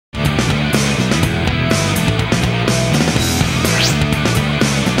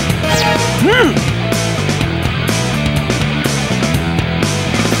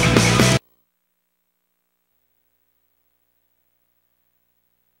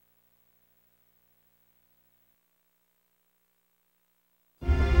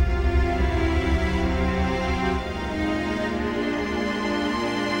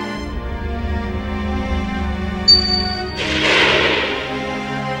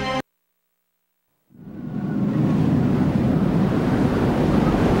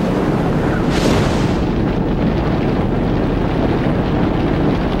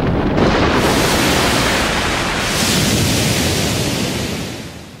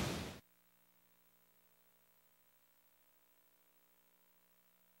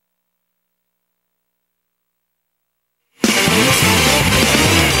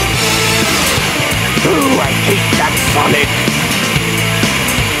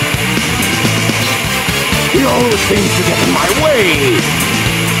He always seems to get in my way.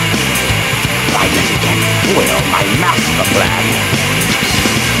 Why does he can't foil my master plan?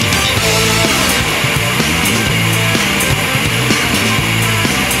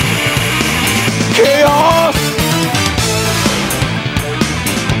 Chaos!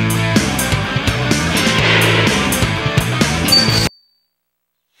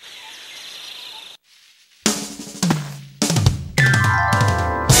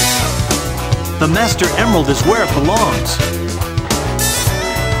 The Master Emerald is where it belongs.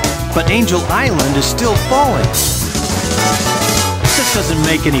 But Angel Island is still falling. This doesn't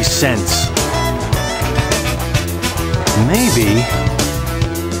make any sense. Maybe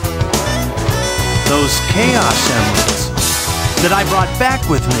those Chaos Emeralds that I brought back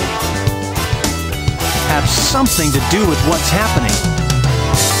with me have something to do with what's happening.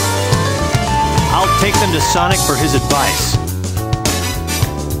 I'll take them to Sonic for his advice.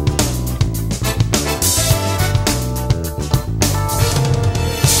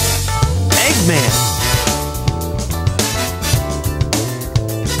 Eggman!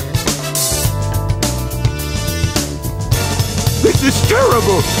 This is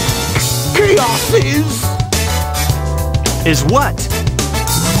terrible! Chaos Is what?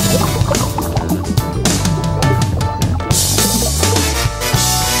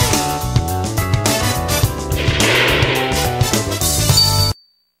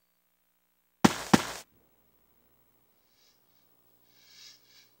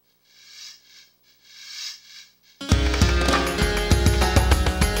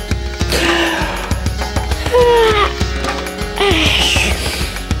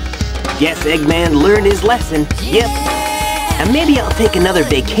 Guess Eggman learned his lesson. Yep. And maybe I'll take another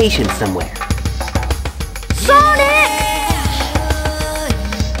vacation somewhere. Sonic!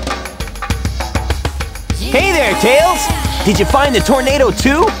 Hey there, Tails! Did you find the tornado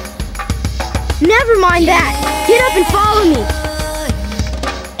too? Never mind that. Get up and follow me.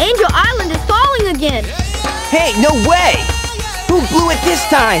 Angel Island is falling again. Hey, no way! Who blew it this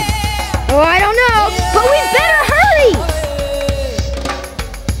time? Oh, I don't know, but we better hurry!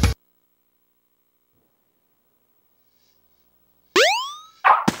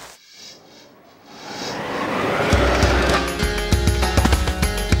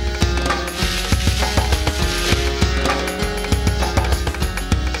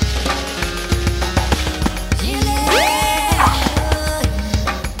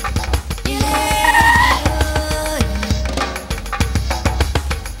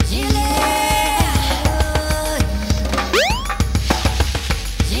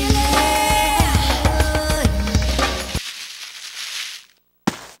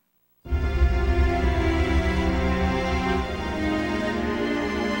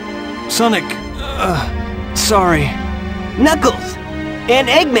 Sonic, sorry. Knuckles! And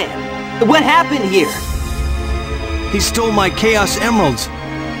Eggman! What happened here? He stole my Chaos Emeralds.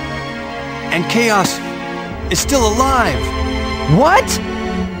 And Chaos is still alive. What?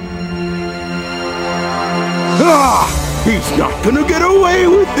 Ah! He's not gonna get away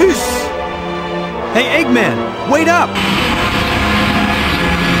with this! Hey, Eggman, wait up!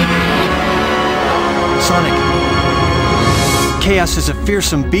 Sonic, Chaos is a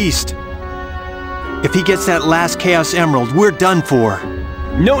fearsome beast. If he gets that last Chaos Emerald, we're done for.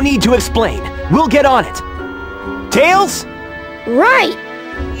 No need to explain. We'll get on it. Tails? Right!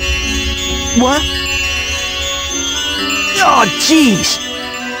 What? Oh, jeez!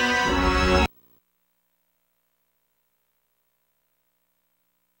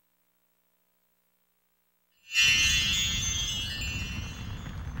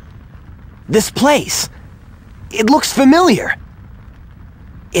 This place. It looks familiar.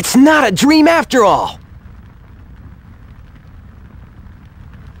 It's not a dream after all.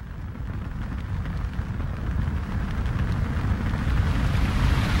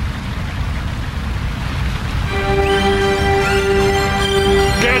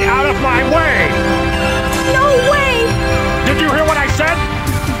 Get out of my way! No way! Did you hear what I said?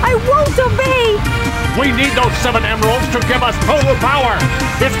 I won't obey! We need those 7 emeralds to give us total power!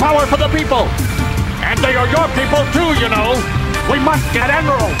 It's power for the people! And they are your people too, you know! We must get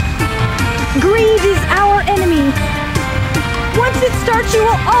emeralds! Greed is our enemy. Once it starts, you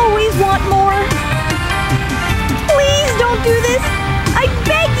will always want more. Please don't do this! I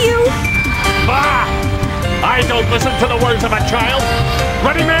beg you! Bah! I don't listen to the words of a child!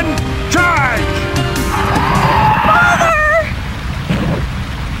 Ready, men? Charge! Father!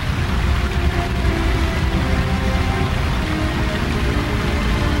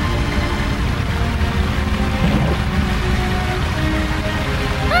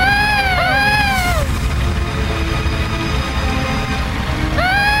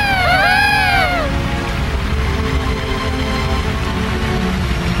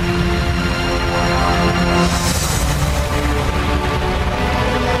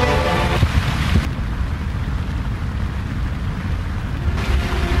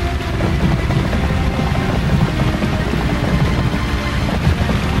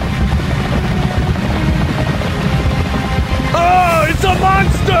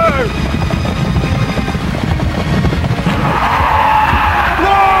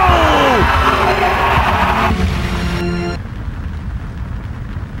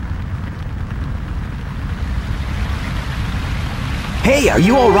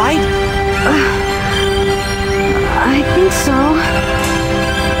 you all right? I think so.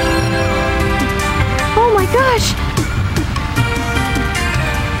 Oh my gosh!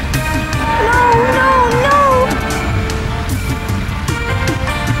 No!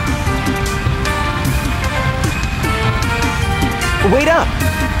 Wait up!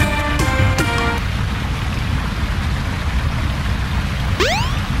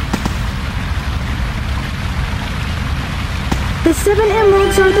 The 7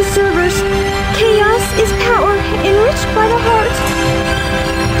 emeralds are the servers. Chaos is power enriched by the heart.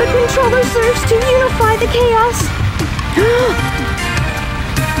 The controller serves to unify the chaos.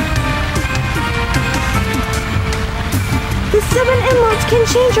 The 7 emeralds can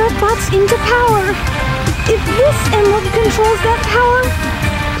change our thoughts into power. If this emerald controls that power,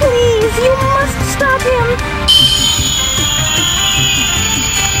 please, you must stop him.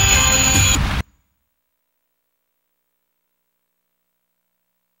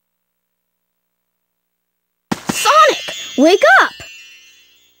 Wake up!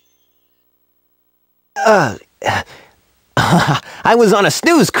 I was on a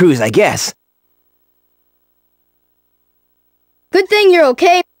snooze cruise, I guess. Good thing you're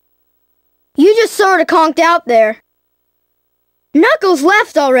okay. You just sorta conked out there. Knuckles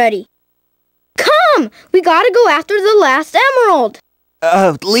left already. Come! We gotta go after the last emerald.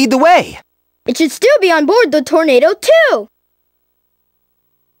 Lead the way. It should still be on board the tornado, too.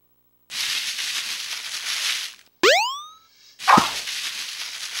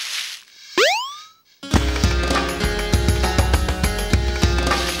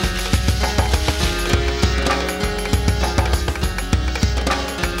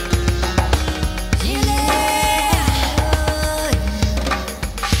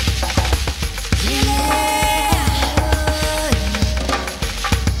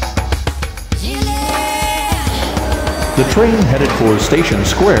 The train headed for Station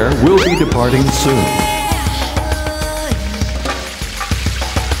Square will be departing soon.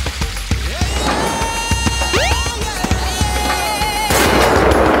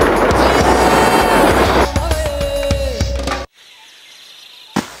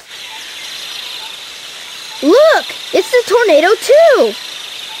 Look! It's the tornado, too!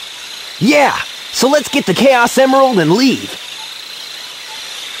 Yeah! So let's get the Chaos Emerald and leave.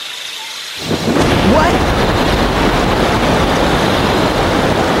 What?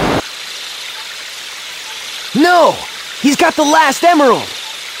 No! He's got the last emerald!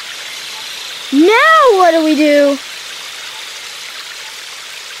 Now what do we do?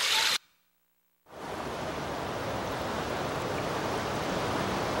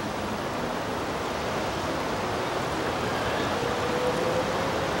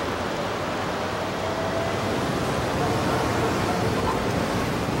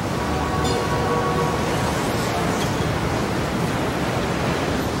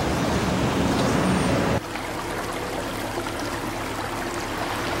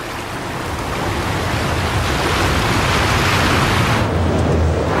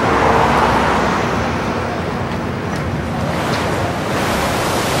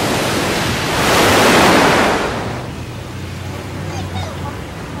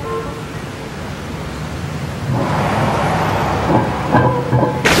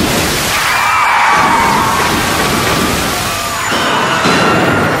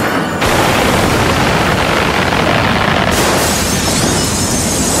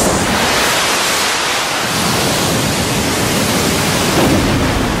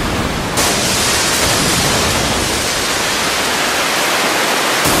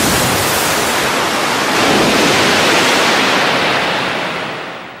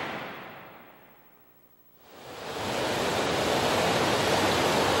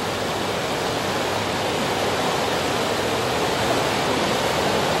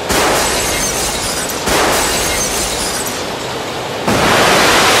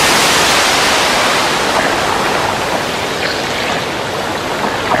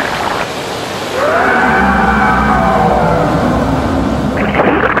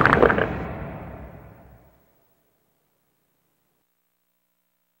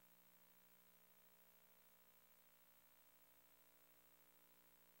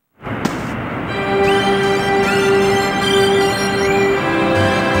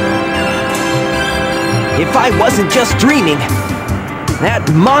 If I wasn't just dreaming, that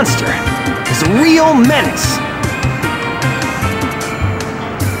monster is a real menace.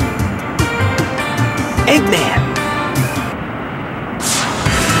 Eggman!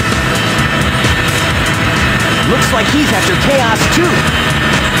 Looks like he's after Chaos too.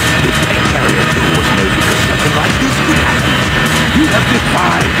 If Egg Carrier 2 was made because something like this could happen, you have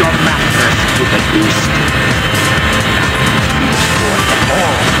defied your masters with the beast. Now, you destroyed them all.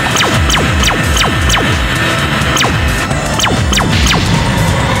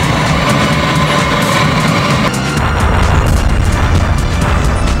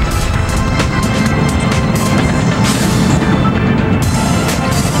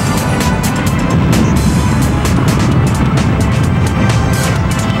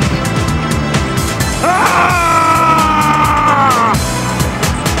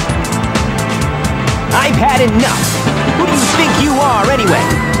 had enough. Who do you think you are, anyway?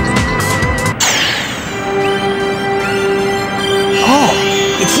 Oh,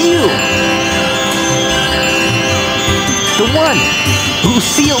 it's you! The one who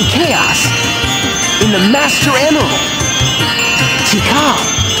sealed chaos in the Master Emerald. Tikal.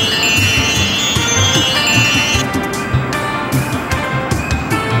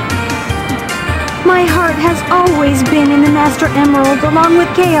 My heart has always been in the Master Emerald along with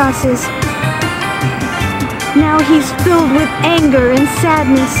Chaos's. Now he's filled with anger and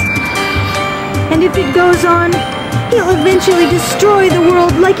sadness. And if it goes on, he'll eventually destroy the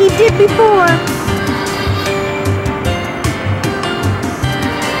world like he did before.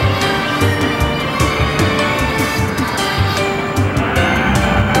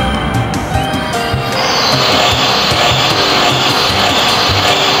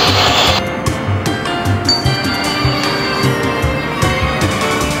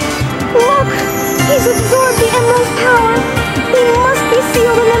 He's absorbed the Emerald's power! He must be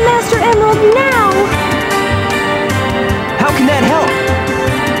sealed in the Master Emerald now! How can that help?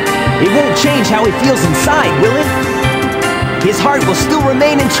 It won't change how he feels inside, will it? His heart will still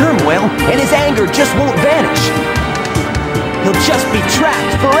remain in turmoil, and his anger just won't vanish. He'll just be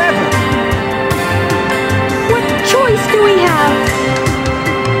trapped forever! What choice do we have?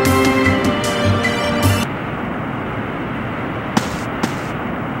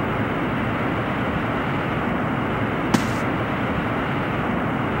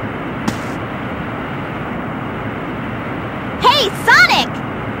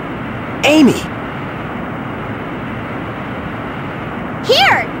 Amy!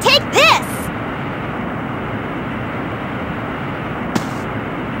 Here, take this!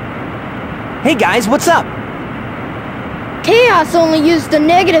 Hey guys, what's up? Chaos only used the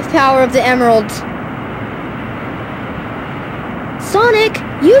negative power of the emeralds. Sonic,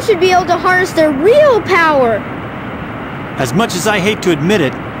 you should be able to harness their real power! As much as I hate to admit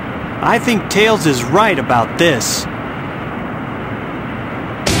it, I think Tails is right about this.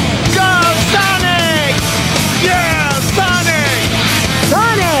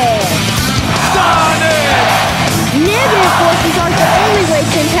 Negative forces aren't the only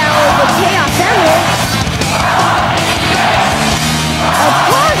wasting power of the Chaos Emerald. Our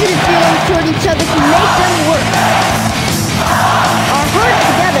positive feelings toward each other can make them work. Our hearts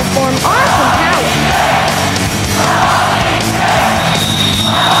together form awesome power.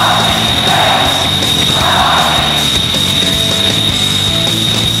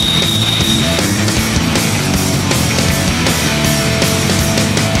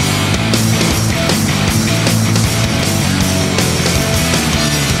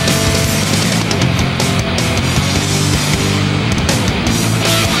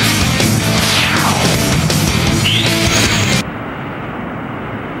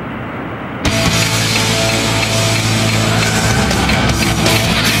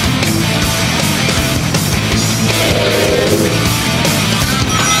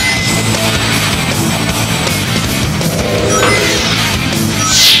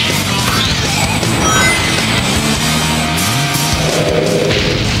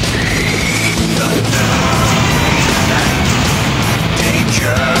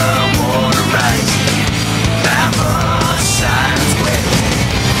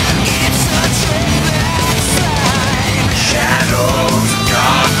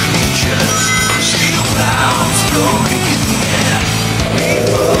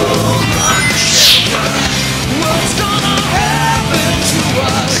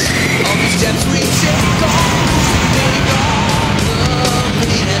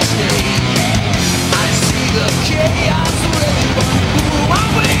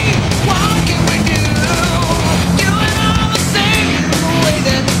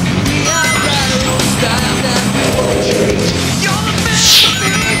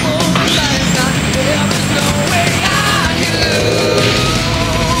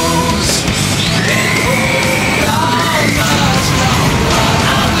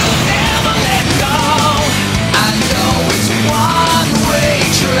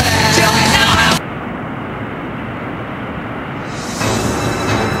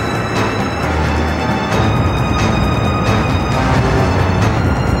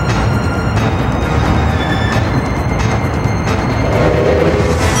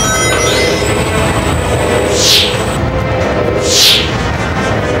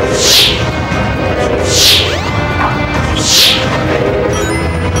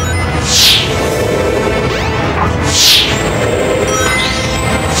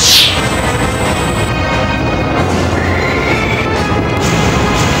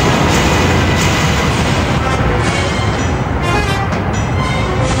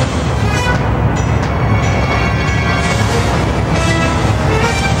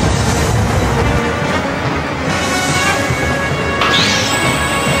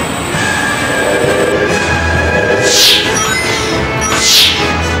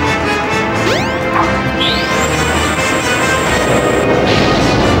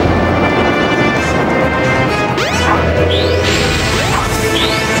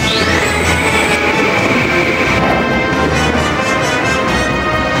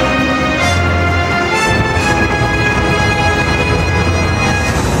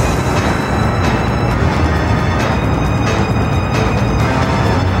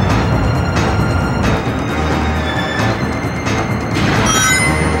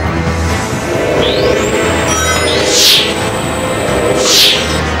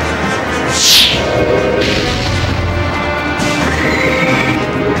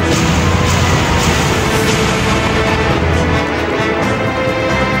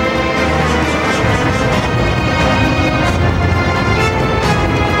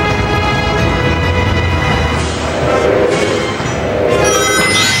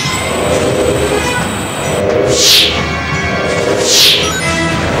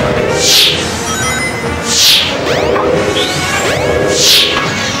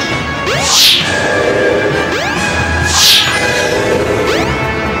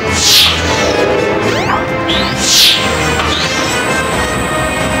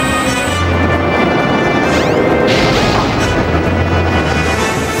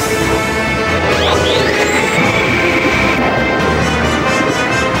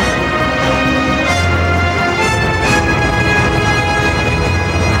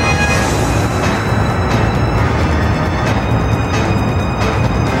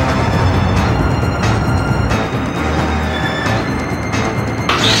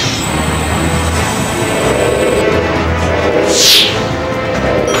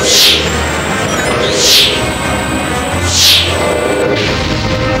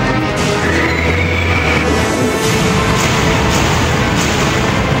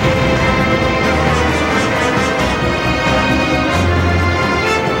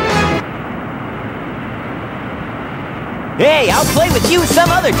 Hey, I'll play with you some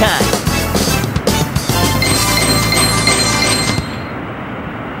other time.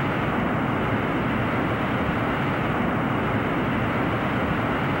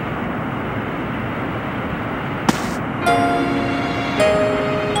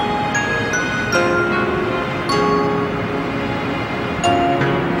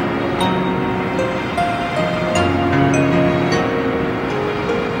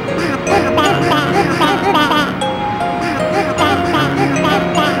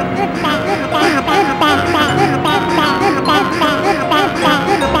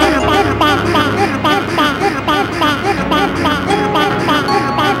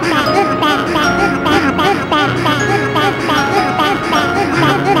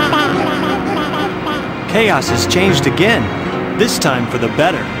 Chaos has changed again, this time for the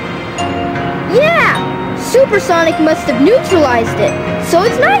better. Yeah! Supersonic must have neutralized it, so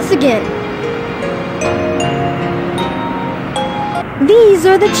it's nice again. These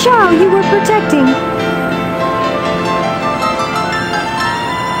are the Chow you were protecting.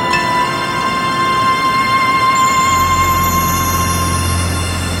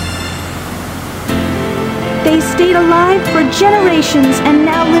 They stayed alive for generations and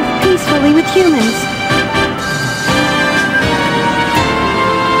now live peacefully with humans.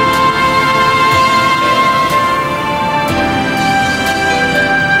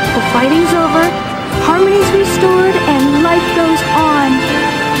 The fighting's over, harmony's restored, and life goes on.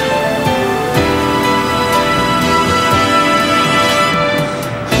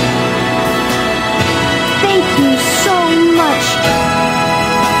 Thank you so much.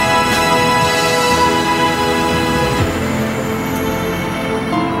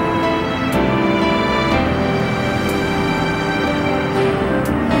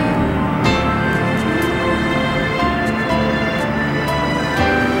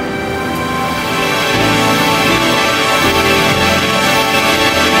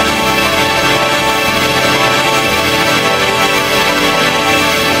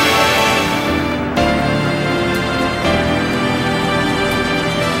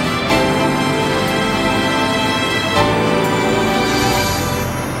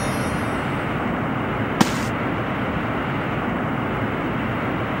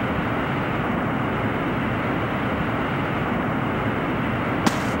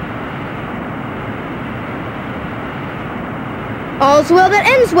 All's well that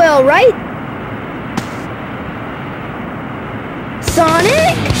ends well, right?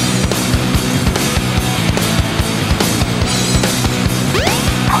 Sonic?